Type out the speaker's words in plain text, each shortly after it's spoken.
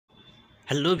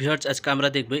Hello viewers, আজকে আমরা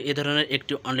দেখব এই ধরনের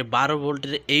একটি অনলি 12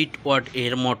 ভোল্টের 8 ওয়াট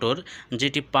এর মোটর,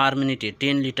 যেটি পার মিনিটে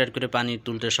 10 লিটার করে পানি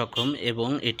তুলতে সক্ষম এবং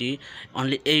এটি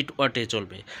অনলি 8 ওয়াটে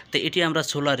চলবে। তো এটি আমরা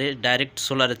ডাইরেক্ট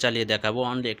সোলারে চালিয়ে দেখাবো।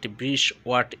 অনলি একটি 20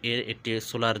 ওয়াট এর একটি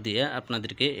সোলার দিয়ে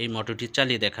আপনাদেরকে এই মোটরটি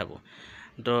চালিয়ে দেখাবো।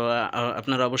 তো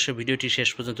আপনারা অবশ্যই ভিডিওটি শেষ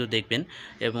পর্যন্ত দেখবেন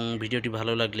এবং ভিডিওটি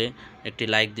ভালো লাগলে একটি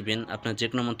লাইক দিবেন। আপনার যে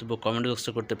কোনো মন্তব্য কমেন্ট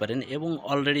বক্সে করতে পারেন এবং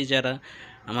অলরেডি যারা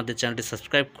আমাদের চ্যানেলটি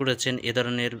সাবস্ক্রাইব করেছেন এ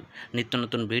ধরনের নিত্য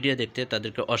নতুন ভিডিও দেখতে,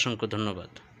 তাদেরকে অসংখ্য ধন্যবাদ।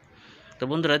 তো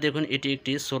বন্ধুরা দেখুন, এটি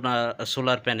একটি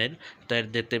সোলার প্যানেল। তো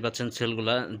দেখতে পাচ্ছেন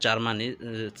সেলগুলা জার্মানি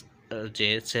যে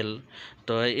সেল।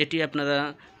 তো এটি আপনারা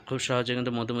খুব সহজে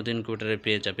কিন্তু মধ্যমধ্যে ইনকিউবেটরে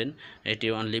পেয়ে যাবেন। এটি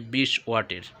অনলি 20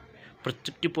 ওয়াটের।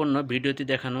 প্রত্যেকটি পণ্য ভিডিওতে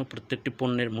দেখানো প্রত্যেকটি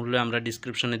পণ্যের মূল্য আমরা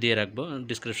ডিসক্রিপশনে দিয়ে রাখবো,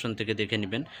 ডিসক্রিপশন থেকে দেখে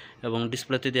নেবেন এবং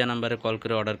ডিসপ্লেতে দেওয়া নাম্বারে কল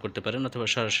করে অর্ডার করতে পারেন অথবা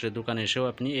সরাসরি দোকানে এসেও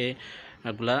আপনি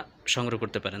এগুলা সংগ্রহ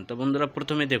করতে পারেন। তো বন্ধুরা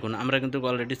প্রথমে দেখুন, আমরা কিন্তু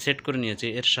অলরেডি সেট করে নিয়েছি,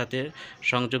 এর সাথে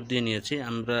সংযোগ দিয়ে নিয়েছি।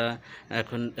 আমরা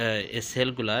এখন এই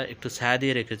সেলগুলা একটু ছায়া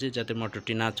দিয়ে রেখেছি যাতে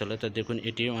মোটরটি না চলে। তো দেখুন,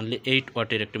 এটি অনলি 8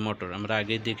 ওয়াটের একটি মোটর। আমরা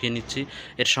আগে দেখিয়ে নিচ্ছি,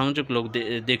 এর সংযোগ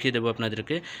দেখিয়ে দেবো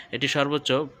আপনাদেরকে। এটি সর্বোচ্চ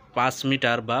 5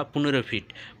 মিটার বা 15 ফিট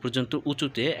পর্যন্ত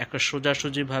উঁচুতে, একটা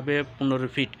সোজাসুজিভাবে 15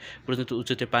 ফিট পর্যন্ত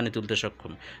উঁচুতে পানি তুলতে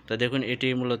সক্ষম। তো দেখুন, এটি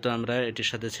মূলত আমরা এটির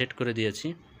সাথে সেট করে দিয়েছি।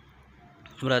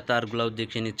 আমরা তারগুলাও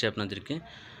দেখিয়ে নিচ্ছি আপনাদেরকে।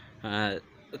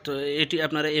 তো এটি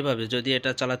আপনারা এভাবে যদি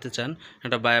এটা চালাতে চান,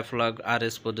 একটা বায়োফ্লগ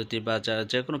RS পদ্ধতি বা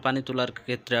যে কোনো পানি তোলার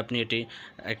ক্ষেত্রে আপনি এটি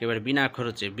একেবারে বিনা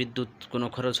খরচে, বিদ্যুৎ কোনো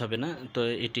খরচ হবে না। তো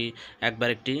এটি একবার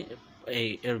একটি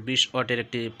 20 ওয়াটের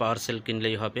একটি পাওয়ার সেল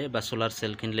কিনলেই হবে বা সোলার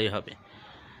সেল কিনলেই হবে।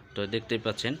 তো দেখতেই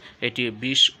পাচ্ছেন, এটি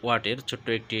 20 ওয়াটের ছোট্ট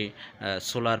একটি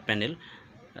সোলার প্যানেল।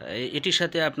 এটির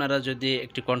সাথে আপনারা যদি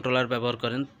একটি কন্ট্রোলার ব্যবহার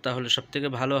করেন তাহলে সবথেকে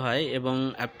ভালো হয় এবং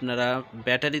আপনারা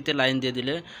ব্যাটারিতে লাইন দিয়ে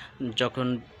দিলে যখন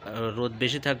রোদ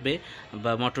বেশি থাকবে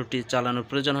বা মোটরটি চালানোর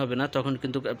প্রয়োজন হবে না, তখন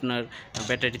কিন্তু আপনার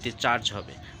ব্যাটারিতে চার্জ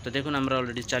হবে। তো দেখুন, আমরা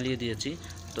অলরেডি চালিয়ে দিয়েছি।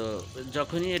 তো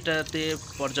যখনই এটাতে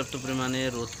পর্যাপ্ত পরিমাণে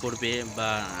রোদ পড়বে বা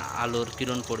আলোর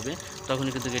কিরণ পড়বে,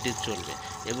 তখনই কিন্তু এটি চলবে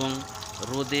এবং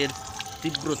রোদের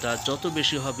তীব্রতা যত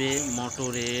বেশি হবে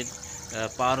মোটরের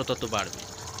পাওয়ারও তত বাড়বে।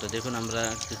 তো দেখুন, আমরা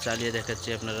একটু চালিয়ে দেখাচ্ছি,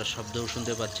 আপনারা শব্দও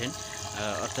শুনতে পাচ্ছেন।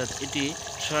 অর্থাৎ এটি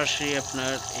সরাসরি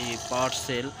আপনার এই পাওয়ার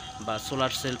সেল বা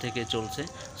সোলার সেল থেকে চলছে।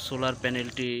 সোলার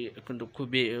প্যানেলটি কিন্তু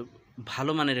খুবই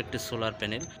ভালো মানের একটি সোলার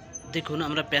প্যানেল। দেখুন,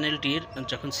 আমরা প্যানেলটির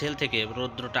যখন সেল থেকে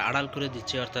রৌদ্রটা আড়াল করে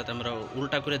দিচ্ছি, অর্থাৎ আমরা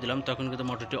উল্টা করে দিলাম, তখন কিন্তু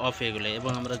মোটরটি অফ হয়ে গেলো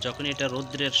এবং আমরা যখনই এটা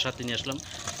রৌদ্রের সাথে নিয়ে আসলাম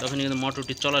তখনই কিন্তু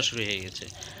মোটরটি চলা শুরু হয়ে গেছে।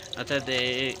 অর্থাৎ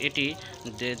এটি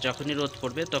যে যখনই রোদ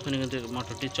পড়বে তখনই কিন্তু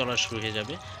মোটরটি চলা শুরু হয়ে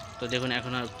যাবে। তো দেখুন,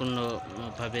 এখন আর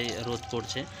পূর্ণভাবে রোদ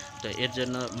পড়ছে, তো এর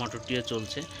জন্য মোটরটিও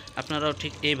চলছে। আপনারাও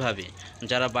ঠিক এইভাবে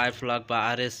যারা বায়োফ্লগ বা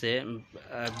RS-এ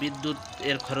বিদ্যুৎ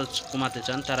এর খরচ কমাতে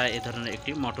চান, তারা এ ধরনের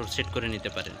একটি মোটর সেট করে নিতে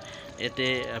পারেন। এতে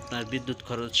আপনার বিদ্যুৎ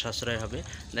খরচ সাশ্রয় হবে।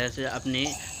 দেখা যাচ্ছে আপনি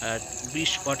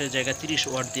 20 ওয়াটের জায়গায় 30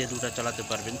 ওয়াট দিয়ে দুটা চালাতে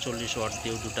পারবেন, 40 ওয়াট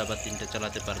দিয়েও দুটা বা তিনটে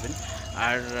চালাতে পারবেন।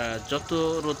 আর যত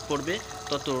রোদ পড়বে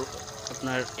তত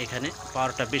আপনার এখানে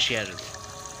পাওয়ারটা বেশি আসবে।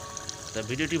 তো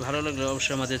ভিডিওটি ভালো লাগলে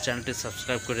অবশ্যই আমাদের চ্যানেলটি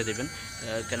সাবস্ক্রাইব করে দেবেন,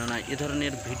 কেননা এ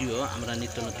ধরনের ভিডিও আমরা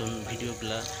নিত্য নতুন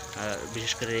ভিডিওগুলো,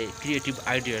 বিশেষ করে ক্রিয়েটিভ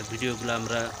আইডিয়ার ভিডিওগুলো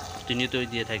আমরা প্রতিনিয়তই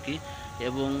দিয়ে থাকি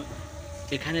এবং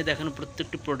এখানে দেখানো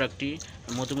প্রত্যেকটি প্রোডাক্টই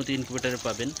মধুমতি ইনকিউবেটরে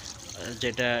পাবেন,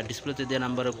 যেটা ডিসপ্লেতে দেওয়া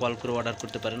নাম্বারে কল করে অর্ডার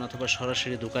করতে পারেন অথবা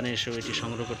সরাসরি দোকানে এসেও এটি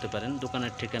সংগ্রহ করতে পারেন।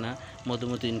 দোকানের ঠিকানা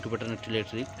Madhumati incubator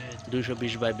electric,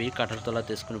 220/B, Kanthaltala,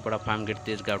 Tejkunipara, Farmgate,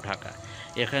 Tejgaon, Dhaka.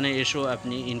 এখানে এসেও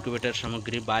আপনি ইনকিউবেটর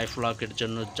সামগ্রী, বায়োফ্লকের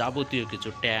জন্য যাবতীয় কিছু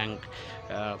ট্যাঙ্ক,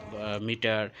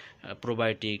 মিটার,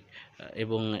 প্রোবায়োটিক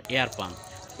এবং air pump,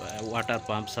 water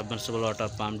pump, submersible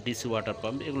water pump, DC water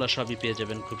pump, এগুলো সবই পেয়ে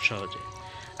যাবেন খুব সহজে।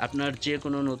 আপনার যে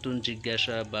কোনো নতুন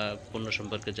জিজ্ঞাসা বা পণ্য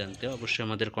সম্পর্কে জানতে অবশ্যই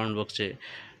আমাদের কমেন্ট বক্সে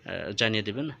জানিয়ে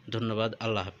দেবেন। ধন্যবাদ।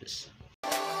 আল্লাহ হাফেজ।